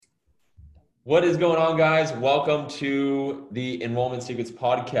What is going on, guys? Welcome to the Enrollment Secrets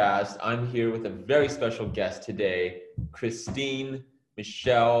podcast. I'm here with a very special guest today, Christine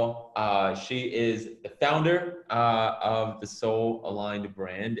Michelle. She is the founder of the Soul Aligned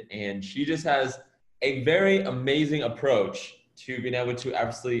brand, and she just has a very amazing approach to being able to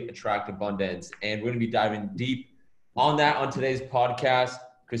effortlessly attract abundance. And we're going to be diving deep on that on today's podcast.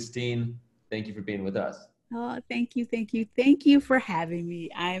 Christine, thank you for being with us. Oh, thank you, thank you, thank you for having me.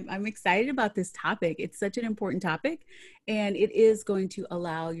 I'm excited about this topic. It's such an important topic, and it is going to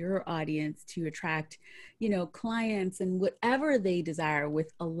allow your audience to attract, clients and whatever they desire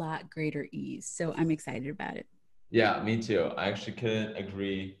with a lot greater ease. So I'm excited about it. Yeah, me too. I actually couldn't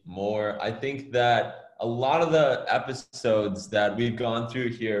agree more. I think that a lot of the episodes that we've gone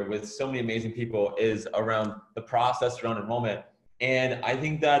through here with so many amazing people is around the process around enrollment. And I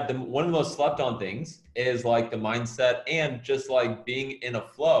think that one of the most slept on things is like the mindset and just like being in a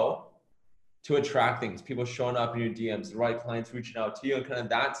flow to attract things, people showing up in your DMs, the right clients reaching out to you, and kind of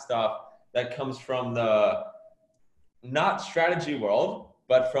that stuff that comes from the not strategy world,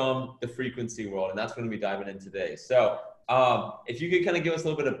 but from the frequency world. And that's what we're going to be diving in today. So if you could kind of give us a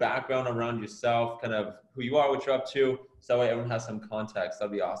little bit of background around yourself, kind of who you are, what you're up to, so that way everyone has some context,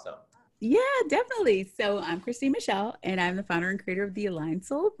 that'd be awesome. Yeah, definitely. So I'm Christine Michelle, and I'm the founder and creator of the Aligned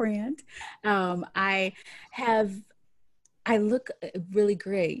Soul brand. I have I look really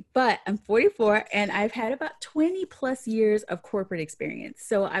great, but I'm 44 and I've had about 20 plus years of corporate experience.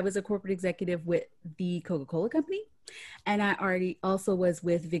 So I was a corporate executive with the Coca-Cola company, and I already also was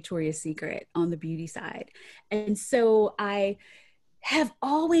with Victoria's Secret on the beauty side. And so I have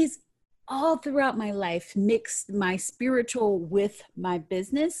always all throughout my life mixed my spiritual with my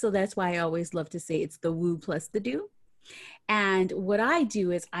business. So that's why I always love to say it's the woo plus the do. And what I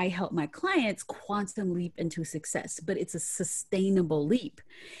do is I help my clients quantum leap into success, but it's a sustainable leap.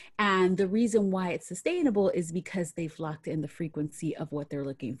 And the reason why it's sustainable is because they've locked in the frequency of what they're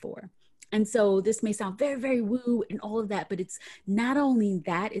looking for. And so this may sound very, very woo and all of that, but it's not only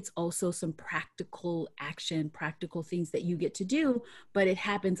that, it's also some practical action, practical things that you get to do, but it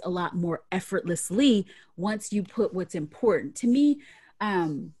happens a lot more effortlessly once you put what's important. To me,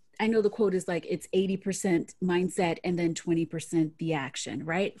 I know the quote is like it's 80% mindset and then 20% the action,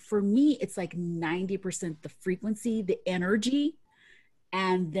 right? For me, it's like 90% the frequency, the energy,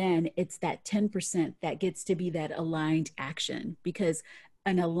 and then it's that 10% that gets to be that aligned action, because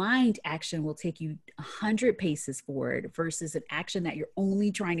an aligned action will take you 100 paces forward versus an action that you're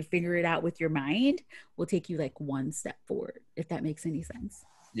only trying to figure it out with your mind will take you like one step forward, if that makes any sense.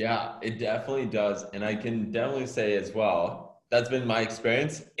 Yeah, it definitely does. And I can definitely say as well, that's been my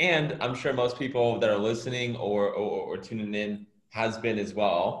experience. And I'm sure most people that are listening or tuning in has been as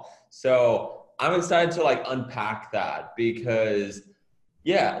well. So I'm excited to like unpack that because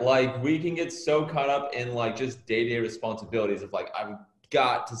yeah, like we can get so caught up in like just day-to-day responsibilities of like, I've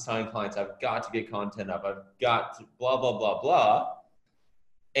got to sign clients, I've got to get content up, I've got to blah, blah, blah, blah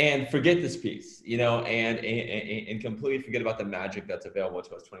and forget this piece, and completely forget about the magic that's available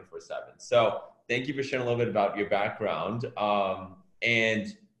to us 24/7. So thank you for sharing a little bit about your background.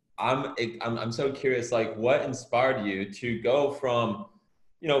 And I'm so curious, like what inspired you to go from,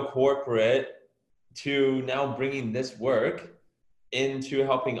 corporate to now bringing this work into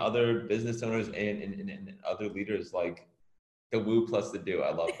helping other business owners and other leaders like the woo plus the do.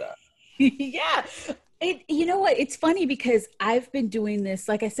 I love that. Yeah. You know what? It's funny because I've been doing this,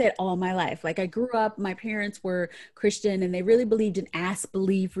 like I said, all my life. Like I grew up, my parents were Christian and they really believed in ask,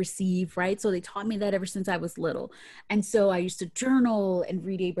 believe, receive, right? So they taught me that ever since I was little. And so I used to journal and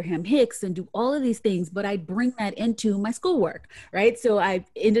read Abraham Hicks and do all of these things, but I'd bring that into my schoolwork, right? So I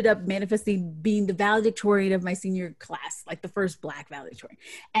ended up manifesting being the valedictorian of my senior class, like the first Black valedictorian.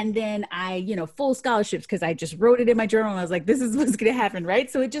 And then full scholarships because I just wrote it in my journal and I was like, this is what's going to happen, right?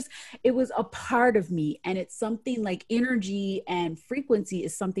 So it was a part of me. And it's something like energy and frequency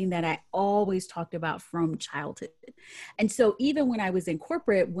is something that I always talked about from childhood. And so even when I was in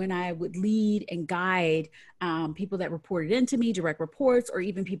corporate, when I would lead and guide people that reported into me, direct reports, or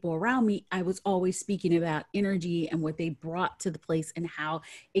even people around me, I was always speaking about energy and what they brought to the place and how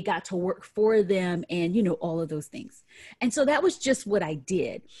it got to work for them and, all of those things. And so that was just what I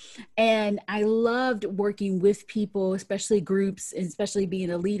did. And I loved working with people, especially groups, and especially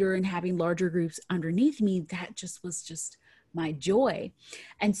being a leader and having larger groups underneath me. That just was just my joy.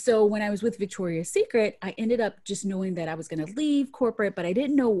 And so when I was with Victoria's Secret, I ended up just knowing that I was going to leave corporate, but I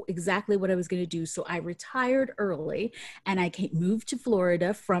didn't know exactly what I was going to do. So I retired early and I moved to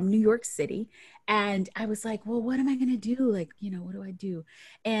Florida from New York City. And I was like, well, what am I going to do? Like, what do I do?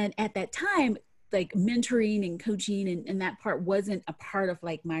 And at that time, like mentoring and coaching and that part wasn't a part of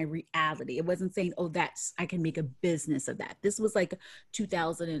like my reality. It wasn't saying, oh, that's, I can make a business of that. This was like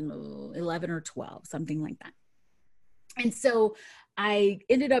 2011 or 12, something like that. And so I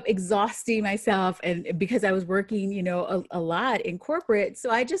ended up exhausting myself, and because I was working, you know, a lot in corporate. So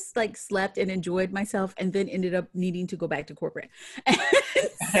I just like slept and enjoyed myself, and then ended up needing to go back to corporate.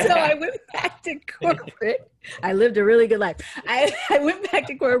 So I went back to corporate. I lived a really good life. I went back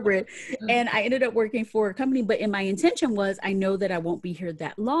to corporate, and I ended up working for a company. But in my intention was, I know that I won't be here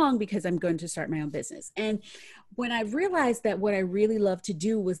that long because I'm going to start my own business. And when I realized that what I really loved to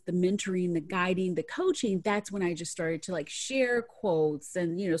do was the mentoring, the guiding, the coaching, that's when I just started to like share quotes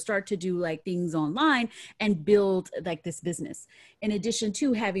and, you know, start to do like things online and build like this business. In addition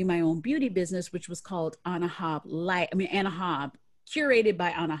to having my own beauty business, which was called Anna Hobb Anna Hobb, curated by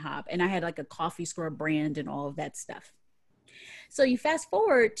Anna Hobb. And I had like a coffee scrub brand and all of that stuff. So you fast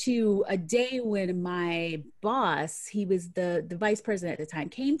forward to a day when my boss, he was the vice president at the time,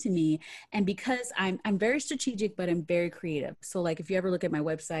 came to me. And because I'm very strategic, but I'm very creative. So like if you ever look at my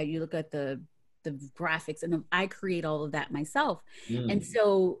website, you look at the graphics, and I create all of that myself. And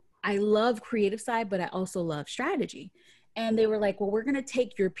so I love creative side, but I also love strategy. And they were like, well, we're going to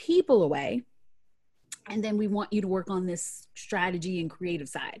take your people away, and then we want you to work on this strategy and creative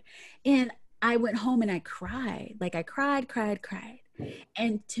side. And I went home and I cried. Like I cried.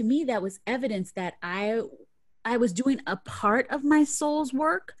 And to me, that was evidence that I was doing a part of my soul's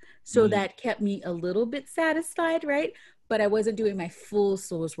work. So that kept me a little bit satisfied, right? But I wasn't doing my full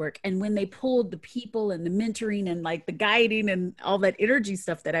soul's work. And when they pulled the people and the mentoring and like the guiding and all that energy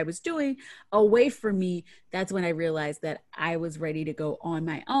stuff that I was doing away from me, that's when I realized that I was ready to go on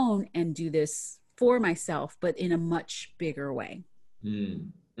my own and do this for myself, but in a much bigger way.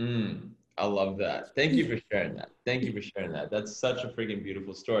 I love that. Thank you for sharing that. Thank you for sharing that. That's such a freaking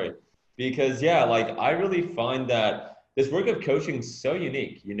beautiful story. Because yeah, like I really find that this work of coaching is so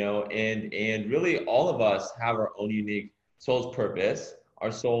unique, you know, and really all of us have our own unique soul's purpose,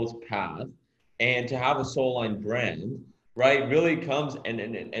 our soul's path, and to have a soul line brand, right, really comes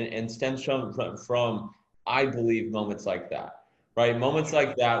and stems from I believe moments like that, right? Moments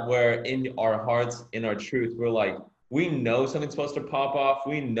like that where in our hearts, in our truth, we're like, we know something's supposed to pop off.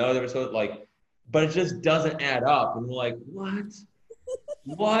 We know that we're supposed like, but it just doesn't add up. And we're like, what?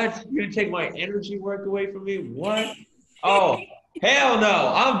 What? You're gonna take my energy work away from me? What? Oh, hell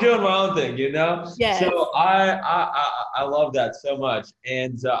no! I'm doing my own thing, you know. Yes. So I love that so much,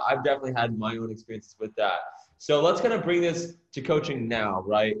 and I've definitely had my own experiences with that. So let's kind of bring this to coaching now,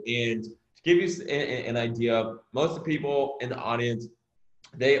 right? And to give you an idea, most of the people in the audience,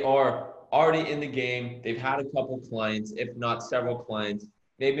 they are already in the game. They've had a couple clients, if not several clients,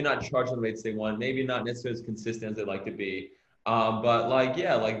 maybe not charging the rates they want, maybe not necessarily as consistent as they'd like to be. But like,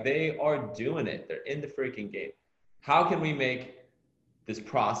 yeah, like they are doing it. They're in the freaking game. How can we make this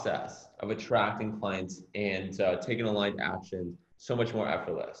process of attracting clients and taking aligned action so much more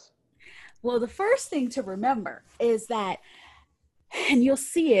effortless? Well, the first thing to remember is that, and you'll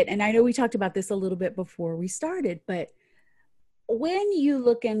see it, and I know we talked about this a little bit before we started, but when you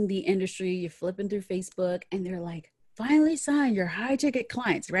look in the industry, you're flipping through Facebook and they're like, finally sign your high ticket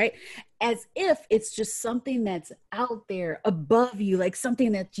clients, right? As if it's just something that's out there above you, like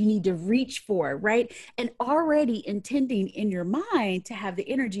something that you need to reach for, right? And already intending in your mind to have the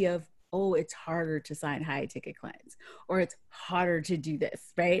energy of, oh, it's harder to sign high ticket clients, or it's harder to do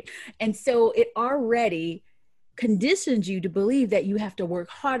this, right? And so it already conditions you to believe that you have to work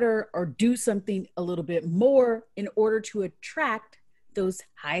harder or do something a little bit more in order to attract those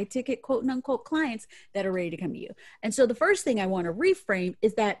high ticket quote unquote clients that are ready to come to you. And so the first thing I want to reframe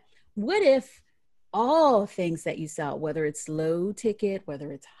is that what if all things that you sell, whether it's low ticket,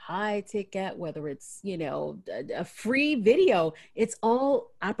 whether it's high ticket, whether it's, you know, a free video, it's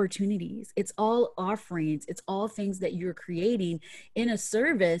all opportunities, it's all offerings, it's all things that you're creating in a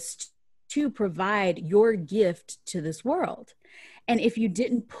service to provide your gift to this world. And if you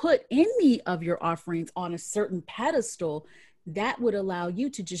didn't put any of your offerings on a certain pedestal, that would allow you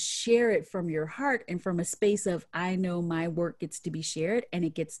to just share it from your heart and from a space of, I know my work gets to be shared and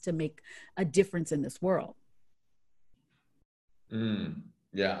it gets to make a difference in this world.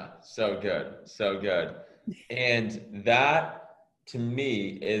 Yeah, so good, so good. And that to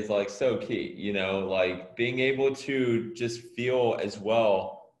me is like so key, you know, like being able to just feel as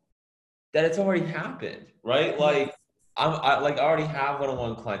well that it's already happened, right? Like I already have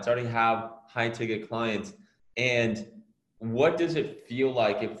one-on-one clients, I already have high ticket clients. And what does it feel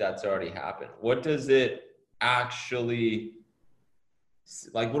like if that's already happened? What does it actually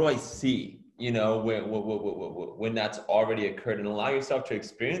like? What do I see? You know, when that's already occurred, and allow yourself to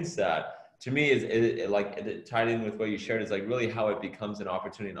experience that. to me is like it tied in with what you shared is like really how it becomes an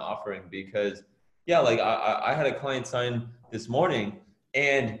opportunity and offering. Because yeah, like I had a client sign this morning,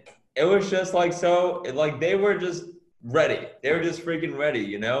 and it was just like, so like they were just ready. They were just freaking ready,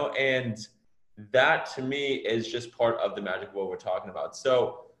 you know? And that to me is just part of the magic of what we're talking about.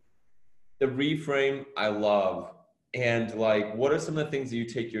 So the reframe I love. And like, what are some of the things that you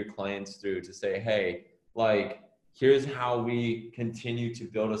take your clients through to say, hey, like, here's how we continue to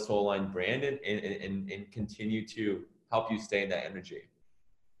build a soul line brand and continue to help you stay in that energy?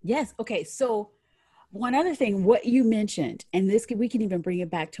 Yes. Okay. So one other thing, what you mentioned, and we can even bring it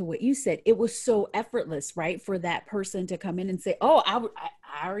back to what you said. It was so effortless, right? For that person to come in and say, oh,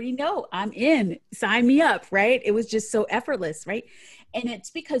 I already know, I'm in, sign me up, right? It was just so effortless, right? And it's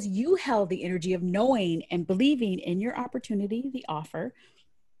because you held the energy of knowing and believing in your opportunity, the offer,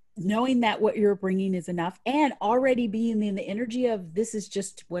 knowing that what you're bringing is enough, and already being in the energy of this is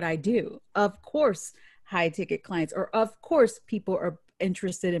just what I do. Of course, high ticket clients, or of course, people are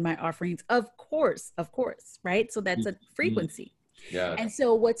interested in my offerings. Of course, right? So that's a Mm-hmm. frequency. Yes. And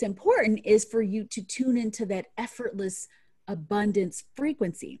so what's important is for you to tune into that effortless abundance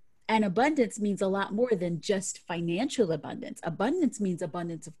frequency. And abundance means a lot more than just financial abundance. Abundance means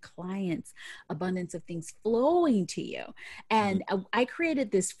abundance of clients, abundance of things flowing to you. Mm-hmm. And I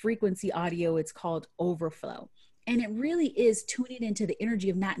created this frequency audio. It's called Overflow. And it really is tuning into the energy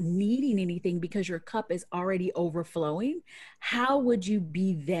of not needing anything because your cup is already overflowing. How would you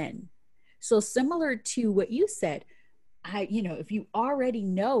be then? So, similar to what you said, if you already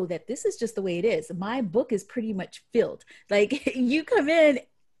know that this is just the way it is, my book is pretty much filled. Like you come in,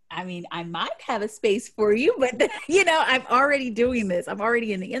 I mean, I might have a space for you, but I'm already doing this. I'm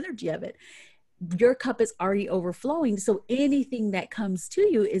already in the energy of it. Your cup is already overflowing. So anything that comes to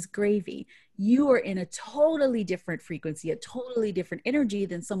you is gravy. You are in a totally different frequency, a totally different energy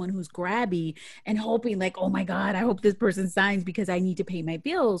than someone who's grabby and hoping like, oh my God, I hope this person signs because I need to pay my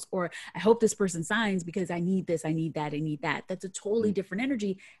bills, or I hope this person signs because I need this, I need that, I need that. That's a totally different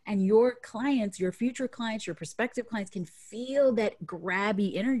energy. And your clients, your future clients, your prospective clients can feel that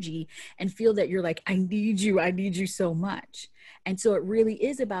grabby energy and feel that you're like, I need you so much. And so it really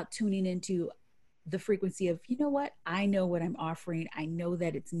is about tuning into the frequency of, you know what, I know what I'm offering. I know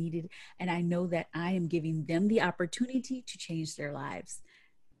that it's needed. And I know that I am giving them the opportunity to change their lives.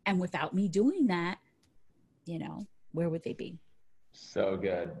 And without me doing that, where would they be? So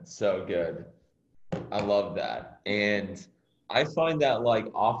good. So good. I love that. And I find that like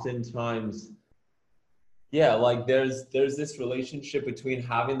oftentimes, yeah, like there's this relationship between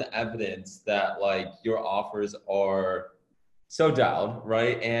having the evidence that like your offers are so dialed,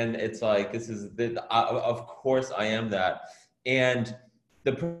 right? And it's like this is of course I am that. And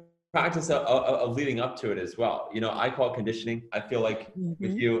the practice of leading up to it as well. You know, I call it conditioning. I feel like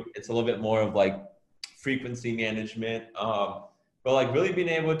with Mm-hmm. you, it's a little bit more of like frequency management. But like really being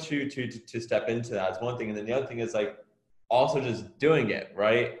able to step into that is one thing. And then the other thing is like also just doing it,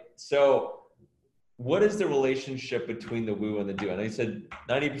 right? So what is the relationship between the woo and the do? I know you said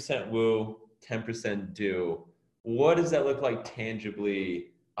 90% woo, 10% do. What does that look like tangibly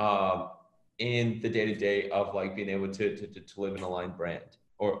in the day to day of like being able to live an aligned brand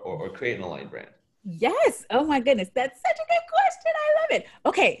or create an aligned brand? Yes. Oh my goodness. That's such a good question. I love it.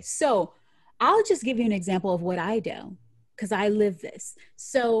 Okay. So I'll just give you an example of what I do because I live this.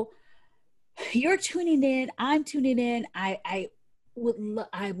 So you're tuning in, I'm tuning in. I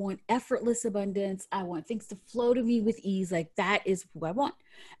want effortless abundance. I want things to flow to me with ease. Like that is who I want.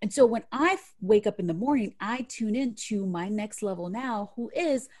 And so when I wake up in the morning, I tune into my next level now, who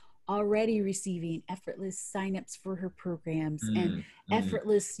is already receiving effortless signups for her programs and Mm, mm,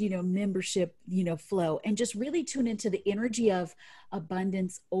 effortless, membership, flow, and just really tune into the energy of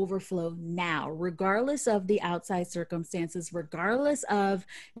abundance overflow now, regardless of the outside circumstances, regardless of,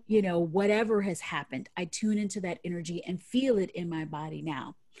 whatever has happened. I tune into that energy and feel it in my body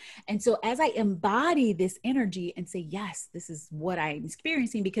now. And so as I embody this energy and say, yes, this is what I'm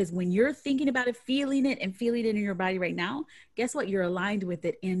experiencing, because when you're thinking about it, feeling it and feeling it in your body right now, guess what? You're aligned with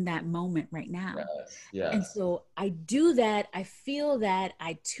it in that moment right now. yes, And yes. so I do that. I feel that.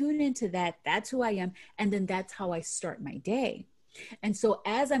 I tune into that. That's who I am. And then that's how I start my day. And so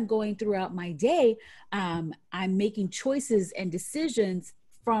as I'm going throughout my day, I'm making choices and decisions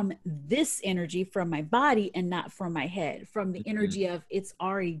from this energy, from my body, and not from my head, from the Mm, energy of it's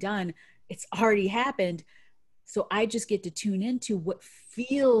already done, it's already happened. So I just get to tune into what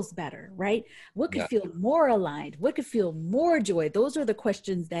feels better, right? What could yeah. feel more aligned? What could feel more joy? Those are the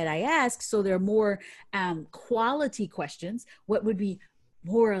questions that I ask. So they're more quality questions. What would be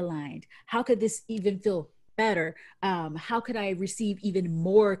more aligned? How could this even feel better? How could I receive even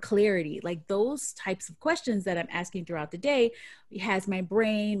more clarity? Like those types of questions that I'm asking throughout the day has my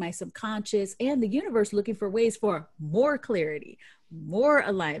brain, my subconscious, and the universe looking for ways for more clarity, more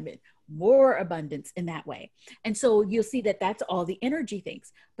alignment, more abundance in that way. And so you'll see that that's all the energy things.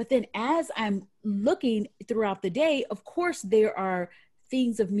 But then as I'm looking throughout the day, of course, there are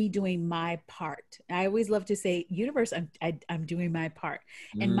things of me doing my part. I always love to say, universe, I'm doing my part.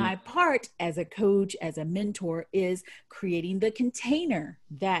 And Mm, my part as a coach, as a mentor, is creating the container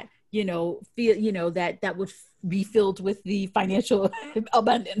that, that would be filled with the financial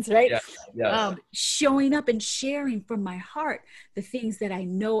abundance, right? yes, yes. Showing up and sharing from my heart the things that I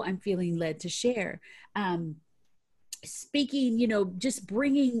know I'm feeling led to share. Speaking, just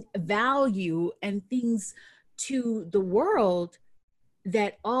bringing value and things to the world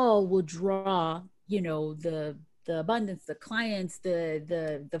that all will draw, the abundance, the clients,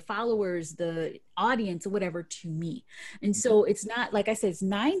 the followers, the audience, or whatever to me. And so it's not, like I said, it's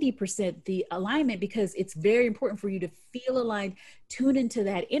 90% the alignment, because it's very important for you to feel aligned, tune into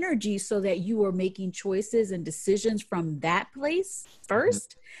that energy so that you are making choices and decisions from that place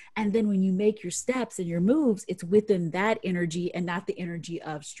first. And then when you make your steps and your moves, it's within that energy and not the energy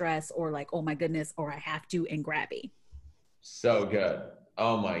of stress or like, oh my goodness, or I have to, and grabby. So good.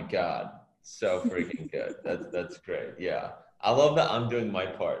 Oh my God. So freaking good. That's great. Yeah. I love that I'm doing my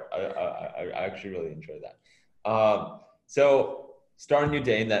part. I actually really enjoy that. So starting your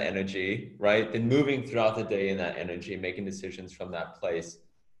day in that energy, right? Then moving throughout the day in that energy, making decisions from that place.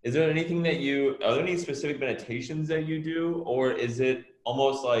 Is there anything are there any specific meditations that you do? Or is it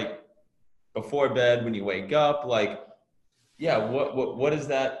almost like before bed when you wake up? Like, yeah, what does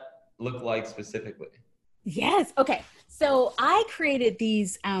that look like specifically? Yes. Okay. So I created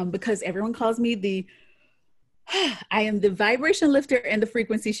these because everyone calls me I am the vibration lifter and the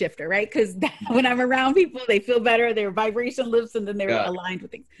frequency shifter, right? Because when I'm around people, they feel better, their vibration lifts, and then they're Yeah. aligned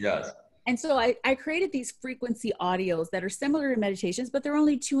with things. Yes. And so I created these frequency audios that are similar to meditations, but they're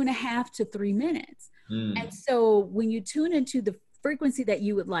only 2.5 to 3 minutes. And Mm. so when you tune into the frequency that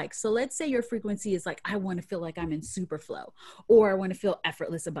you would like, so let's say your frequency is like, I want to feel like I'm in super flow, or I want to feel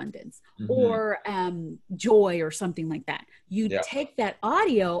effortless abundance, Mm-hmm. or joy, or something like that. You Yeah. take that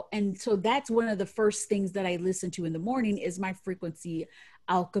audio. And so that's one of the first things that I listen to in the morning is my frequency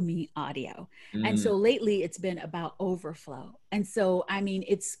alchemy audio. And Mm. so lately it's been about overflow. And so I mean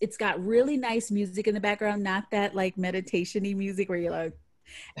it's got really nice music in the background, not that like meditation-y music where you're like,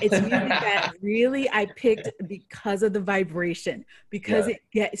 it's music that really I picked because of the vibration, because Yeah.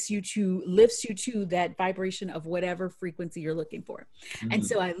 it lifts you to that vibration of whatever frequency you're looking for. And Mm.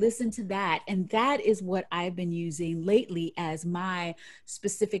 so I listen to that, and that is what I've been using lately as my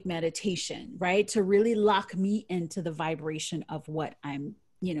specific meditation, right? To really lock me into the vibration of what I'm,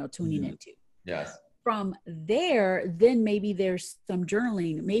 tuning Mm. into. Yes. From there, then maybe there's some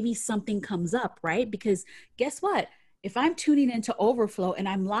journaling, maybe something comes up, right? Because guess what? If I'm tuning into overflow and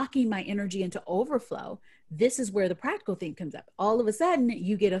I'm locking my energy into overflow, this is where the practical thing comes up. All of a sudden,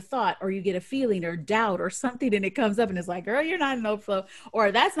 you get a thought or you get a feeling or doubt or something, and it comes up and it's like, girl, you're not in overflow,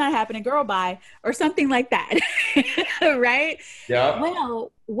 or that's not happening, girl, bye, or something like that. Right? Yeah.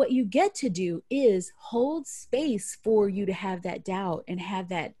 Well, what you get to do is hold space for you to have that doubt and have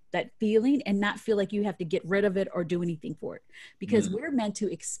that feeling, and not feel like you have to get rid of it or do anything for it, because Mm. we're meant to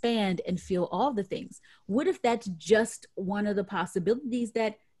expand and feel all the things. What if that's just one of the possibilities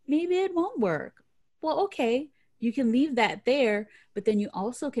that maybe it won't work? Well, okay, you can leave that there, but then you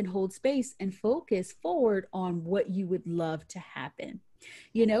also can hold space and focus forward on what you would love to happen.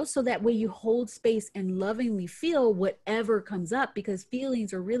 So that way you hold space and lovingly feel whatever comes up, because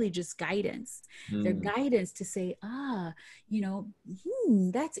feelings are really just guidance. They're Mm. guidance to say,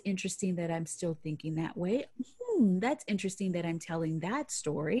 that's interesting that I'm still thinking that way. That's interesting that I'm telling that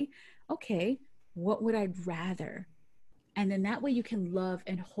story. Okay, what would I rather? And then that way you can love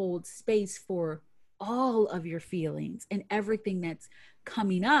and hold space for all of your feelings and everything that's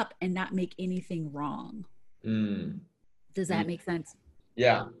coming up, and not make anything wrong. Mm. Does Mm. that make sense?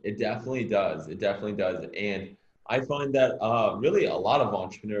 Yeah, it definitely does. It definitely does. And I find that really a lot of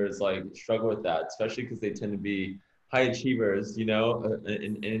entrepreneurs like struggle with that, especially because they tend to be high achievers,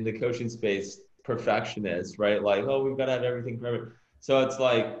 in the coaching space, perfectionists, right? Like, oh, we've got to have everything perfect. So it's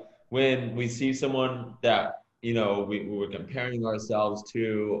like when we see someone that, we're comparing ourselves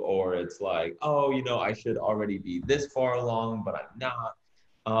to, or it's like, oh, I should already be this far along, but I'm not.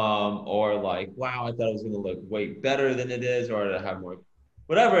 Or like, wow, I thought it was going to look way better than it is, or to have more,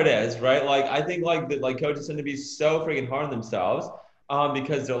 whatever it is, right? Like, I think like coaches tend to be so freaking hard on themselves,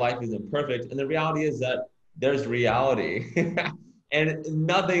 because their life isn't perfect, and the reality is that there's reality, And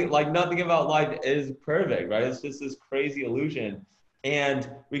nothing about life is perfect, right? It's just this crazy illusion. And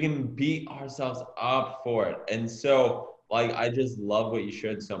we can beat ourselves up for it. And so like I just love what you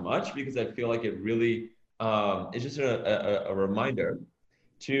shared so much because I feel like it really it's just a reminder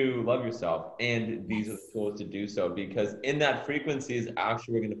to love yourself. And these are the Yes. tools to do so because in that frequency is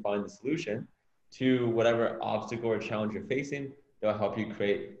actually we're going to find the solution to whatever obstacle or challenge you're facing that will help you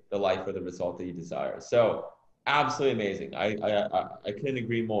create the life or the result that you desire. So absolutely amazing. I couldn't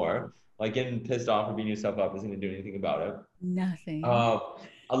agree more. Like getting pissed off or beating yourself up isn't going to do anything about it. Nothing. Uh,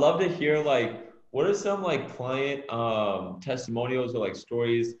 I'd love to hear like what are some like client testimonials or like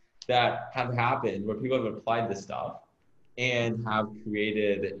stories that have happened where people have applied this stuff and have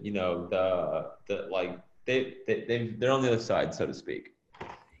created, you know, the like they're on the other side, so to speak.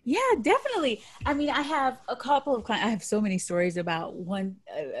 Yeah, definitely. I mean, I have a couple of clients. I have so many stories about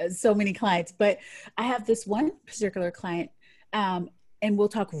so many clients, but I have this one particular client, um, and we'll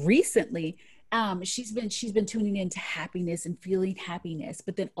talk recently. She's been tuning into happiness and feeling happiness,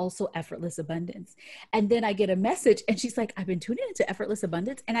 but then also effortless abundance. And then I get a message, and she's like, "I've been tuning into effortless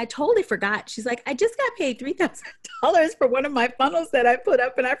abundance, and I totally forgot." She's like, "I just got paid $3,000 for one of my funnels that I put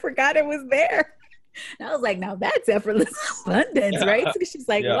up, and I forgot it was there." And I was like, now that's effortless abundance, right? Yeah. So she's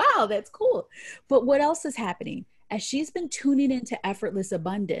like, Yeah. wow, that's cool. But what else is happening? As she's been tuning into effortless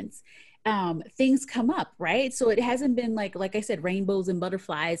abundance, things come up, right? So it hasn't been like I said, rainbows and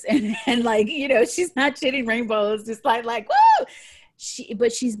butterflies, and like, she's not shitting rainbows, just like, woo!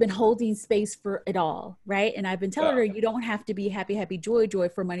 But she's been holding space for it all, right? And I've been telling Yeah. her, you don't have to be happy, happy, joy, joy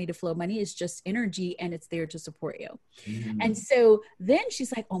for money to flow. Money is just energy, and it's there to support you. And Mhm. so then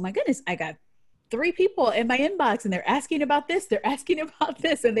she's like, oh my goodness, I got three people in my inbox and they're asking about this, they're asking about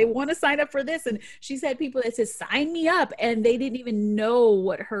this, and they want to sign up for this. And she's had people that says sign me up, and they didn't even know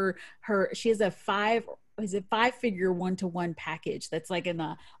what her she has a five figure one-to-one package that's like in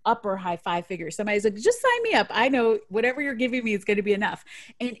the upper high five figures. Somebody's like, just sign me up, I know whatever you're giving me is going to be enough.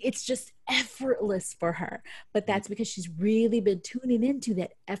 And it's just effortless for her. But that's because she's really been tuning into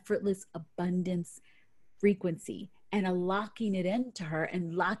that effortless abundance frequency and locking it into her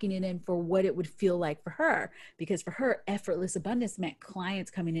and locking it in for what it would feel like for her. Because for her, effortless abundance meant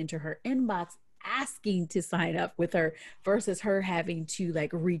clients coming into her inbox asking to sign up with her versus her having to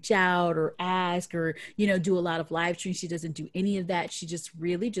like reach out or ask or do a lot of live streams. She doesn't do any of that. She just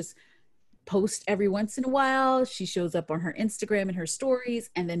really just posts every once in a while. She shows up on her Instagram and her stories,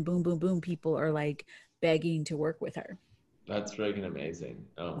 and then boom, boom, boom, people are like begging to work with her. That's freaking amazing.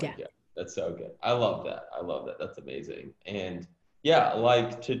 Oh my Yeah. God. That's so good. I love that. I love that. That's amazing. And yeah,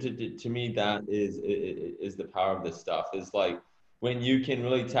 like to me, that is the power of this stuff is like when you can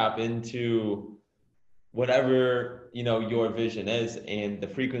really tap into whatever, you know, your vision is and the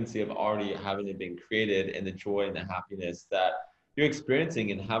frequency of already having it been created and the joy and the happiness that you're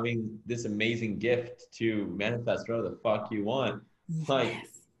experiencing and having this amazing gift to manifest whatever the fuck you want. Like Yes.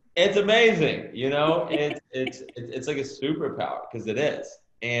 it's amazing, you know. It's like a superpower because it is,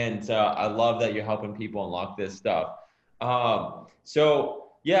 and I love that you're helping people unlock this stuff. So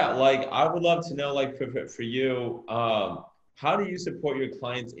yeah, like I would love to know, like for you, how do you support your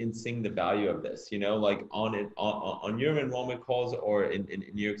clients in seeing the value of this? You know, like on your enrollment calls or in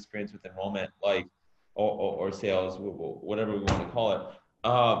your experience with enrollment, like or sales, whatever we want to call it.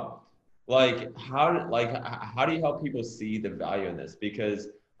 How do you help people see the value in this? Because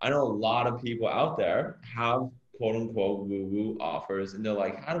I know a lot of people out there have quote unquote woo woo offers, and they're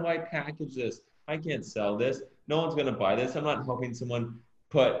like, how do I package this? I can't sell this. No one's going to buy this. I'm not helping someone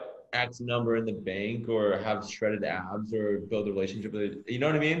put X number in the bank or have shredded abs or build a relationship with it. You know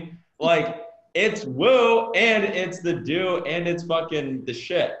what I mean? Like, it's woo and it's the do and it's fucking the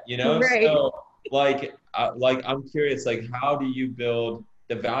shit, you know? Right. So, I'm curious, like, how do you build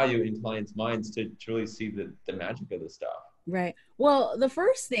the value in clients' minds to truly see the magic of this stuff? Right. Well, the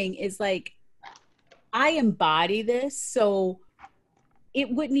first thing is like I embody this, so it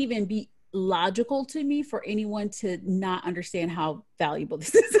wouldn't even be logical to me for anyone to not understand how valuable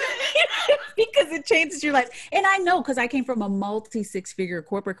this is. Because it changes your life. And I know because I came from a multi six-figure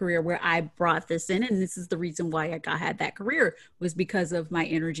corporate career where I brought this in, and this is the reason why I had that career was because of my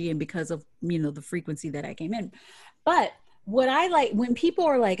energy and because of the frequency that I came in. But what I like when people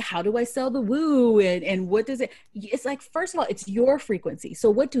are like, how do I sell the woo? And what does it, it's like, first of all, it's your frequency. So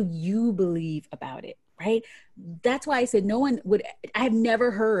what do you believe about it? Right. That's why I said no one would, I've never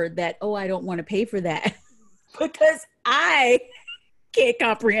heard that, oh, I don't want to pay for that because I can't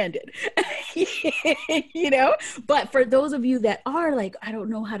comprehend it, but for those of you that are like, I don't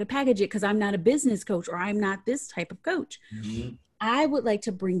know how to package it because I'm not a business coach or I'm not this type of coach. Mm-hmm. I would like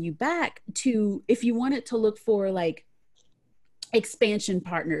to bring you back to, if you wanted to look for like expansion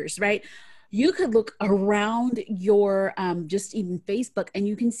partners, right? You could look around your just even Facebook, and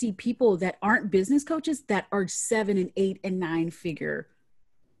you can see people that aren't business coaches that are 7 and 8 and 9 figure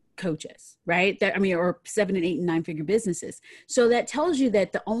coaches, right? That, I mean, or 7 and 8 and 9 figure businesses. So that tells you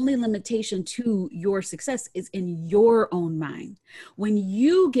that the only limitation to your success is in your own mind. When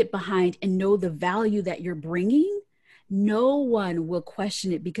you get behind and know the value that you're bringing, no one will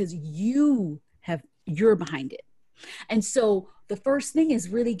question it because you're behind it. And so the first thing is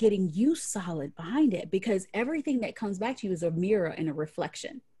really getting you solid behind it, because everything that comes back to you is a mirror and a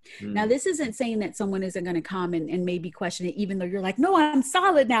reflection. Now, this isn't saying that someone isn't going to come and maybe question it, even though you're like, no, I'm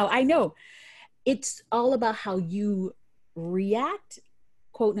solid now. I know. It's all about how you react,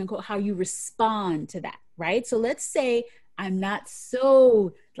 quote unquote, how you respond to that, right? So let's say I'm not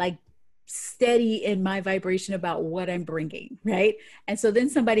so like steady in my vibration about what I'm bringing, right? And so then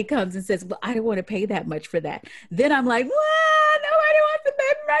somebody comes and says, well, I don't want to pay that much for that. Then I'm like, well, nobody wants to pay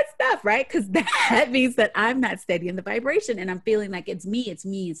for my stuff, right? Because that means that I'm not steady in the vibration and I'm feeling like it's me,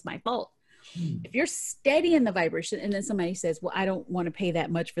 it's my fault. If you're steady in the vibration and then somebody says, well, I don't want to pay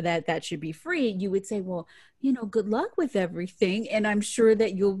that much for that, that should be free, you would say, well, you know, good luck with everything. And I'm sure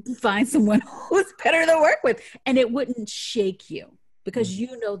that you'll find someone who's better to work with. And it wouldn't shake you, because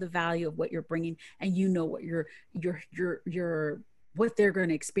you know the value of what you're bringing and you know what what they're going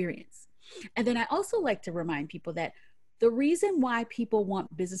to experience. And then I also like to remind people that the reason why people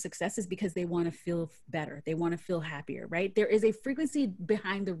want business success is because they want to feel better. They want to feel happier, right? There is a frequency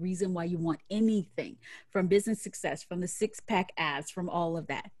behind the reason why you want anything, from business success, from the 6-pack abs, from all of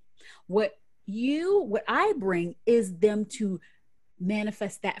that. What I bring is them to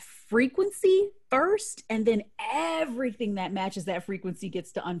manifest that frequency first, and then everything that matches that frequency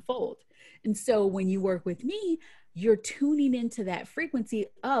gets to unfold. And so when you work with me, you're tuning into that frequency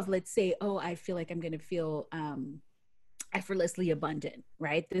of, let's say, oh, I feel like I'm going to feel effortlessly abundant,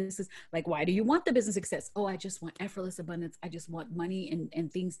 right? This is like, why do you want the business success? Oh, I just want effortless abundance. I just want money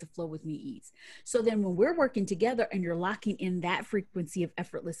and things to flow with me ease. So then when we're working together and you're locking in that frequency of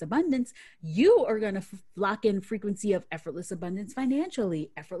effortless abundance, you are going to lock in frequency of effortless abundance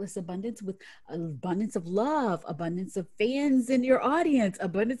financially, effortless abundance with abundance of love, abundance of fans in your audience,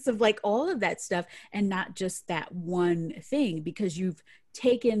 abundance of like all of that stuff, and not just that one thing, because you've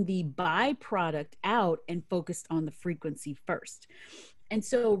taken the byproduct out and focused on the frequency first. And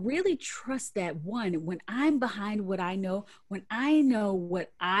so really trust that, one, when I'm behind what I know, when I know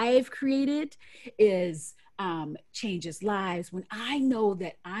what I've created is changes lives, when I know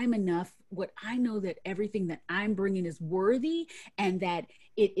that I'm enough, what I know that everything that I'm bringing is worthy and that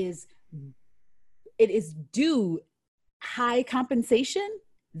it is due high compensation,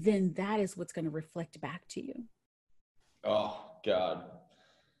 then that is what's going to reflect back to you. Oh, God.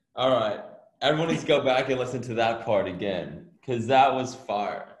 All right. Everyone needs to go back and listen to that part again, because that was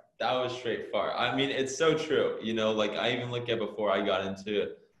fire. That was straight fire. I mean, it's so true. You know, like I even look at before I got into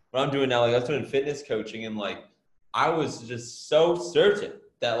what I'm doing now, like I was doing fitness coaching, and like I was just so certain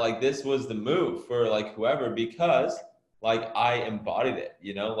that like this was the move for like whoever, because like I embodied it,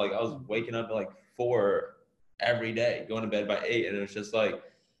 you know, like I was waking up at like 4 every day, going to bed by 8. And it was just like,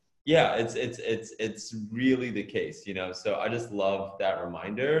 yeah, it's really the case, you know? So I just love that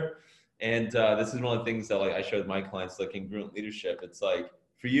reminder. And this is one of the things that like I share with my clients, like congruent leadership. It's like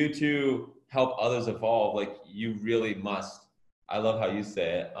for you to help others evolve, like you really must, I love how you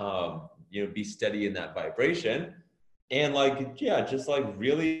say it, you know, be steady in that vibration and like, yeah, just like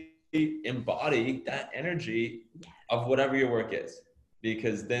really embody that energy of whatever your work is,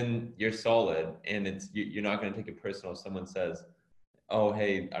 because then you're solid and you're not going to take it personal if someone says, oh,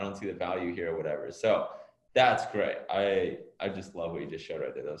 hey, I don't see the value here or whatever. So that's great. I just love what you just showed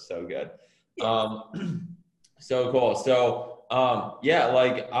right there. That was so good. So cool. So yeah,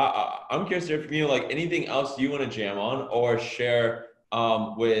 like I'm curious to hear from you, like anything else you want to jam on or share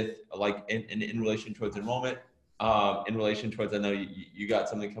with like in relation towards enrollment, in relation towards, I know you got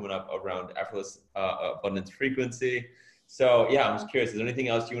something coming up around effortless abundance frequency. So yeah, I'm just curious, is there anything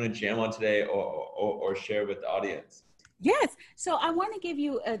else you want to jam on today or share with the audience? Yes. So I want to give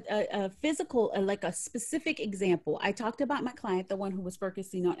you a physical, like a specific example. I talked about my client, the one who was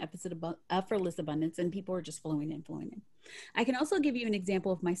focusing on effortless abundance, and people are just flowing in, flowing in. I can also give you an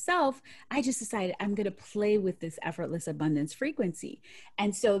example of myself. I just decided I'm going to play with this effortless abundance frequency.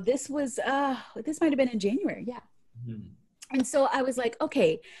 And so this was, this might've been in January. Yeah. Mm-hmm. And so I was like,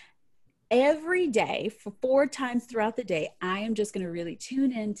 okay, every day for 4 times throughout the day, I am just going to really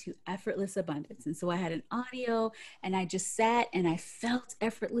tune into effortless abundance. And so I had an audio and I just sat and I felt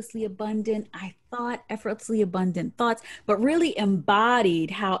effortlessly abundant. I thought effortlessly abundant thoughts, but really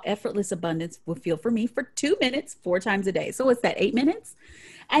embodied how effortless abundance would feel for me for 2 minutes, 4 times a day. So what's that, 8 minutes?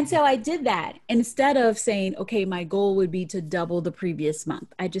 And so I did that. Instead of saying, okay, my goal would be to double the previous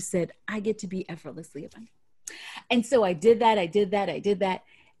month, I just said, I get to be effortlessly abundant. And so I did that. I did that. I did that.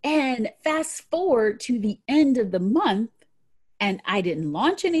 And fast forward to the end of the month, and I didn't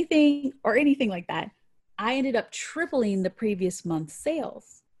launch anything or anything like that. I ended up tripling the previous month's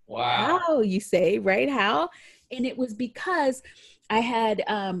sales. Wow. How, you say, right? How? And it was because I had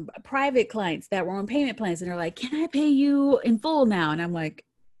private clients that were on payment plans, and they're like, can I pay you in full now? And I'm like,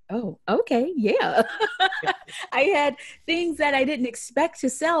 oh, okay, yeah. I had things that I didn't expect to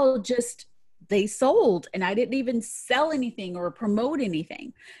sell, just they sold, and I didn't even sell anything or promote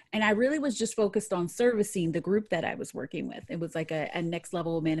anything. And I really was just focused on servicing the group that I was working with. It was like a next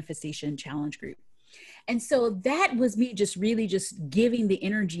level manifestation challenge group. And so that was me just really just giving the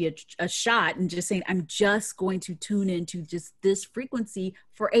energy a shot and just saying, I'm just going to tune into just this frequency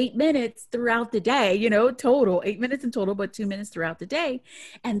for 8 minutes throughout the day, total 8 minutes in total, but 2 minutes throughout the day.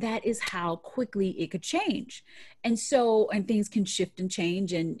 And that is how quickly it could change. And things can shift and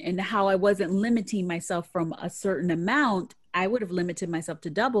change, and how I wasn't limiting myself from a certain amount. I would have limited myself to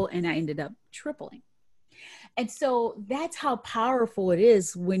double, and I ended up tripling. And so that's how powerful it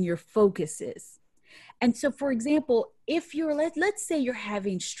is when your focus is. And so, for example, if you're, let's say you're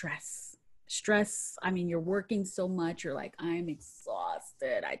having stress, I mean, you're working so much, you're like, I'm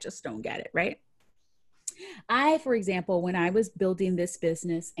exhausted, I just don't get it, right? For example, when I was building this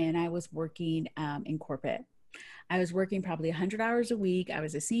business and I was working in corporate, I was working probably 100 hours a week. I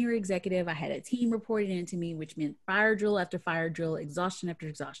was a senior executive. I had a team reporting into me, which meant fire drill after fire drill, exhaustion after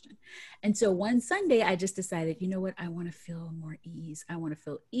exhaustion. And so one Sunday, I just decided, you know what? I want to feel more ease. I want to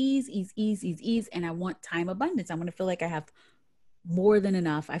feel ease. And I want time abundance. I want to feel like I have more than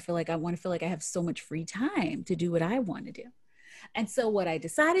enough. I want to feel like I have so much free time to do what I want to do. And so what I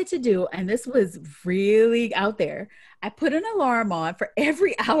decided to do, and this was really out there, I put an alarm on for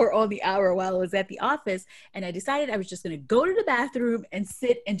every hour on the hour while I was at the office. And I decided I was just going to go to the bathroom and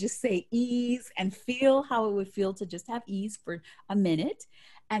sit and just say ease and feel how it would feel to just have ease for a minute.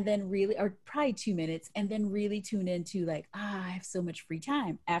 And then really, or probably 2 minutes, and then really tune into like, I have so much free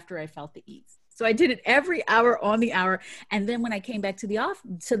time after I felt the ease. So I did it every hour on the hour. And then when I came back to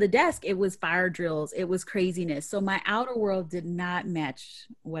the desk, it was fire drills. It was craziness. So my outer world did not match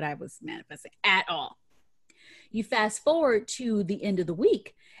what I was manifesting at all. You fast forward to the end of the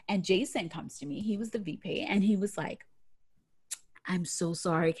week, and Jason comes to me. He was the VP, and he was like, I'm so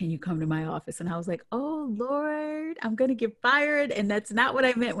sorry. Can you come to my office? And I was like, oh, Lord, I'm going to get fired. And that's not what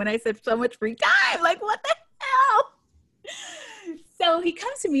I meant when I said so much free time. Like, what the hell? So he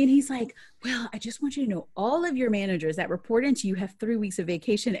comes to me and he's like, well, I just want you to know all of your managers that report into you have 3 weeks of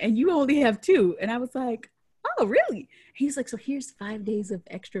vacation and you only have 2. And I was like, oh, really? He's like, so here's 5 days of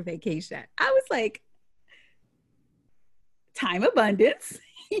extra vacation. I was like, time abundance.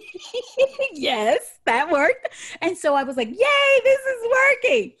 Yes, that worked. And so I was like, yay, this is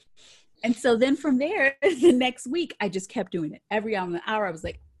working. And so then from there, the next week, I just kept doing it. Every hour on the hour, I was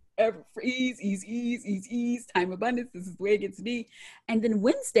like, ease, time abundance. This is the way it gets to be. And then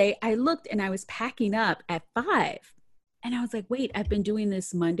Wednesday, I looked and I was packing up at 5. And I was like, wait, I've been doing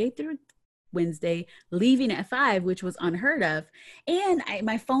this Monday through Wednesday, leaving at 5, which was unheard of. And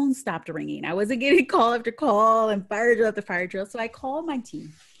my phone stopped ringing. I wasn't getting call after call and fire drill after fire drill. So I called my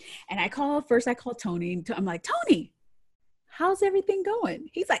team, and I called Tony. I'm like, Tony, how's everything going?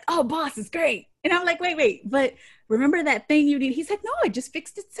 He's like, oh, boss, it's great. And I'm like, wait, but remember that thing you did? He's like, no, it just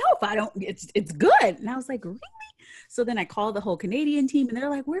fixed itself. It's good. And I was like, really? So then I called the whole Canadian team, and they're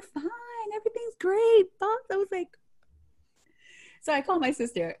like, we're fine. Everything's great, boss. I was like, so I called my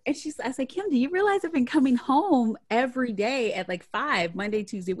sister, and I was like, Kim, do you realize I've been coming home every day at like 5, Monday,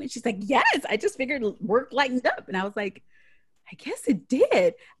 Tuesday, Wednesday? She's like, yes, I just figured work lightened up. And I was like, I guess it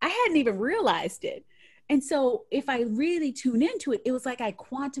did. I hadn't even realized it. And so if I really tune into it, it was like I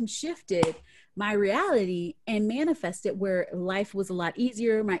quantum shifted my reality and manifested where life was a lot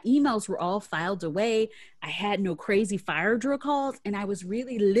easier. My emails were all filed away. I had no crazy fire drill calls, and I was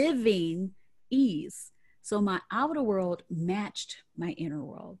really living ease. So my outer world matched my inner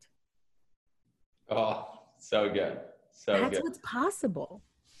world. Oh, so good. That's what's possible.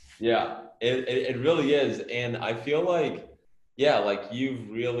 Yeah, it really is. And I feel like, yeah, like you've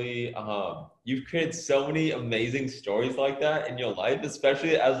really, you've created so many amazing stories like that in your life,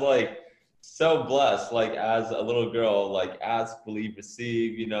 especially as like so blessed, like as a little girl, like ask, believe,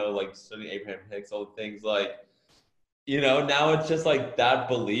 receive, like studying Abraham Hicks, all the things like, now it's just like that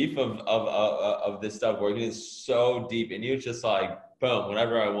belief of this stuff working is so deep in you. It's just like, boom,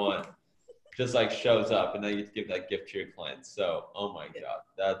 whenever I want, just like shows up, and then you give that gift to your clients. So, oh my God,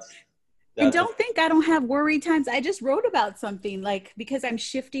 And that's don't think I don't have worry times. I just wrote about something like because I'm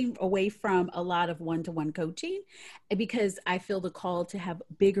shifting away from a lot of one-to-one coaching because I feel the call to have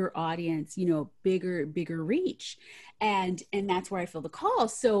bigger audience, bigger reach. And that's where I feel the call.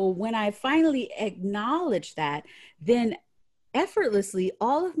 So when I finally acknowledge that, then effortlessly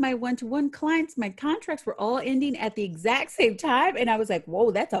all of my one-to-one clients, my contracts were all ending at the exact same time. And I was like,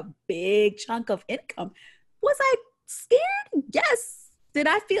 whoa, that's a big chunk of income. Was I scared? Yes. Did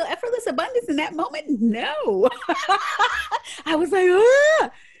I feel effortless abundance in that moment? No. I was like,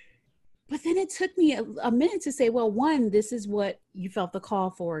 ah. But then it took me a minute to say, well, one, this is what you felt the call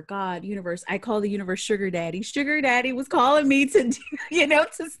for. God, universe. I call the universe sugar daddy. Sugar daddy was calling me to,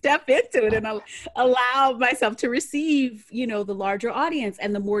 to step into it and allow myself to receive, the larger audience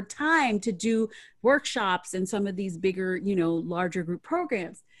and the more time to do workshops and some of these bigger, larger group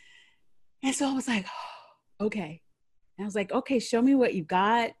programs. And so I was like, oh, okay. And I was like, okay, show me what you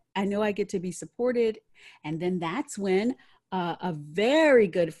got. I know I get to be supported. And then that's when a very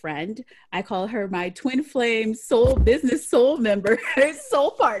good friend, I call her my twin flame soul member,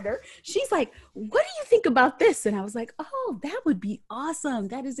 soul partner. She's like, what do you think about this? And I was like, oh, that would be awesome.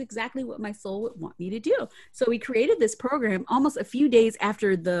 That is exactly what my soul would want me to do. So we created this program almost a few days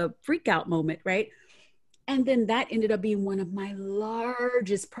after the freak out moment, right? And then that ended up being one of my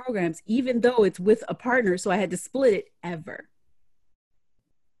largest programs, even though it's with a partner. So I had to split it ever.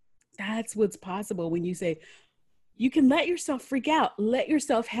 That's what's possible when you say, you can let yourself freak out, let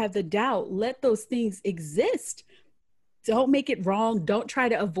yourself have the doubt, let those things exist. Don't make it wrong. Don't try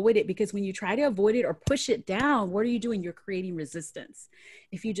to avoid it, because when you try to avoid it or push it down, what are you doing? You're creating resistance.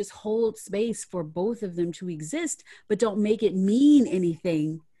 If you just hold space for both of them to exist, but don't make it mean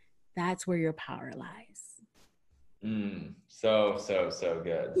anything, that's where your power lies. So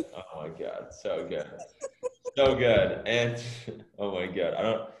good. Oh my God. So good. So good. And oh my God. I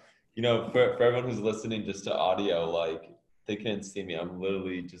don't, for everyone who's listening just to audio, like they can't see me. I'm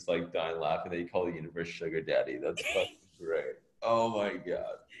literally just like dying laughing that you call the universe sugar daddy. That's fucking great. Oh my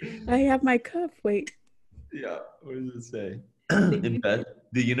God. I have my cup. Wait. Yeah. What does it say?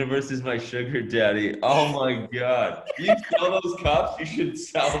 The universe is my sugar daddy. Oh my God. You sell those cups? You should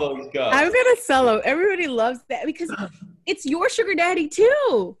sell those cups. I'm going to sell them. Everybody loves that because it's your sugar daddy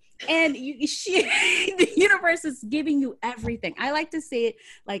too. And the universe is giving you everything. I like to say it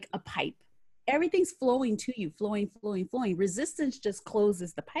like a pipe. Everything's flowing to you, flowing. Resistance just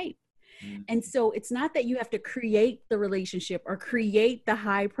closes the pipe. And so it's not that you have to create the relationship or create the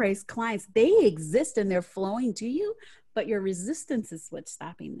high priced clients. They exist and they're flowing to you, but your resistance is what's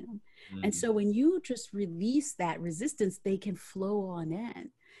stopping them. And so when you just release that resistance, they can flow on in.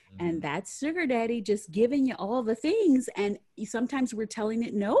 And that's sugar daddy just giving you all the things. And sometimes we're telling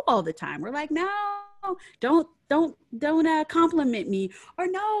it no all the time. We're like, no, don't compliment me, or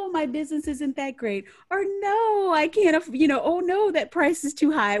no, my business isn't that great, or no, I can't, oh no, that price is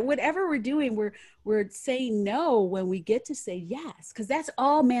too high. Whatever we're doing, we're saying no when we get to say yes, because that's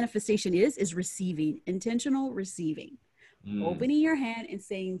all manifestation is receiving, intentional receiving. Opening your hand and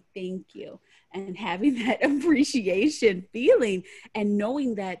saying thank you and having that appreciation feeling and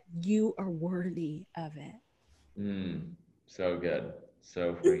knowing that you are worthy of it. So good.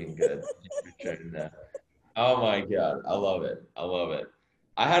 So freaking good. Sharing that. Oh my God. I love it.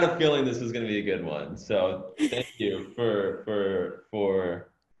 I had a feeling this was going to be a good one. So thank you for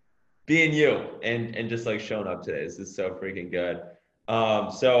being you and just like showing up today. This is so freaking good.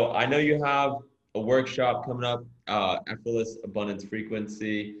 So I know you have a workshop coming up, Effortless Abundance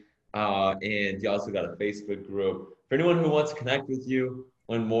Frequency, and you also got a Facebook group. For anyone who wants to connect with you,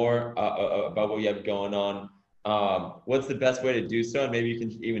 learn more about what you have going on, what's the best way to do so? And maybe you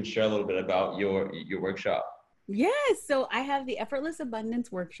can even share a little bit about your workshop. Yes. So I have the Effortless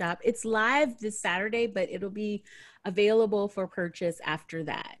Abundance Workshop. It's live this Saturday, but it'll be available for purchase after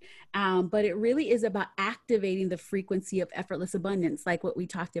that. But it really is about activating the frequency of effortless abundance, like what we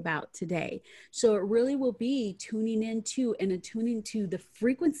talked about today. So it really will be tuning into and attuning to the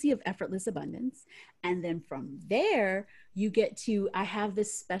frequency of effortless abundance. And then from there, you get to, I have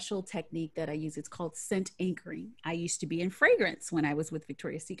this special technique that I use. It's called scent anchoring. I used to be in fragrance when I was with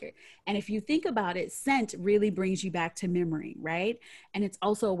Victoria's Secret. And if you think about it, scent really brings you back to memory, right? And it's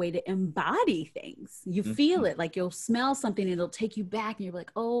also a way to embody things. You feel it, like you'll smell something and it'll take you back and you're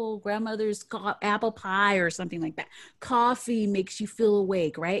like, oh, grandmother's apple pie or something like that. Coffee makes you feel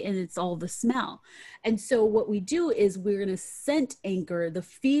awake, right? And it's all the smell. And so what we do is we're going to scent anchor the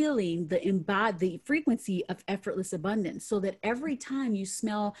feeling, the frequency of effortless abundance, so that every time you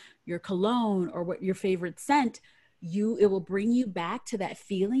smell your cologne or what your favorite scent, it will bring you back to that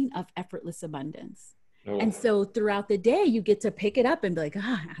feeling of effortless abundance. Oh. And so throughout the day, you get to pick it up and be like,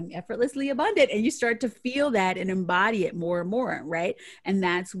 I'm effortlessly abundant. And you start to feel that and embody it more and more, right? And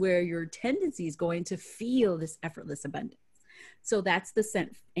that's where your tendency is going to feel this effortless abundance. So that's the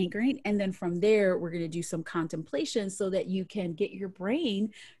scent anchoring. And then from there, we're going to do some contemplation so that you can get your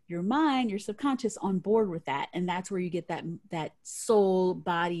brain, your mind, your subconscious on board with that. And that's where you get that soul,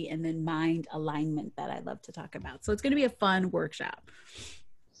 body, and then mind alignment that I love to talk about. So it's going to be a fun workshop.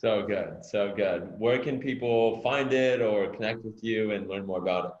 So good. So good. Where can people find it or connect with you and learn more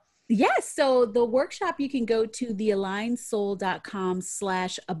about it? Yes. So the workshop, you can go to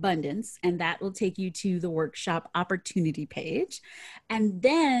thealignedsoul.com/abundance, and that will take you to the workshop opportunity page. And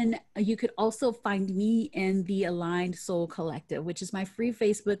then you could also find me in the Aligned Soul Collective, which is my free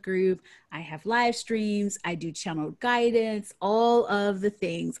Facebook group. I have live streams. I do channel guidance, all of the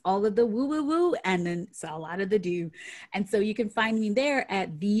things, all of the woo, woo, woo, and then a lot of the do. And so you can find me there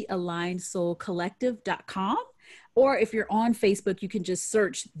at thealignedsoulcollective.com. Or if you're on Facebook, you can just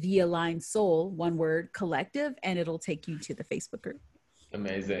search The Aligned Soul, one word, collective, and it'll take you to the Facebook group.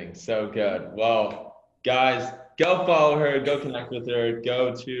 Amazing. So good. Well, guys, go follow her, go connect with her,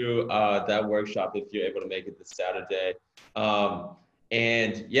 go to that workshop if you're able to make it this Saturday.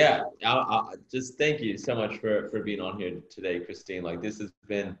 And yeah, I'll just thank you so much for being on here today, Christine. Like, this has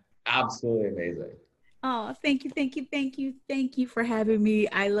been absolutely amazing. Oh, thank you, thank you, thank you, thank you for having me.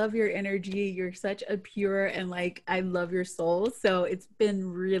 I love your energy. You're such a pure and I love your soul. So it's been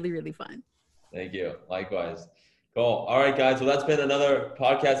really, really fun. Thank you. Likewise. Cool. All right, guys. Well, that's been another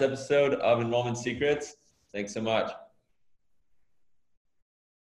podcast episode of Enrollment Secrets. Thanks so much.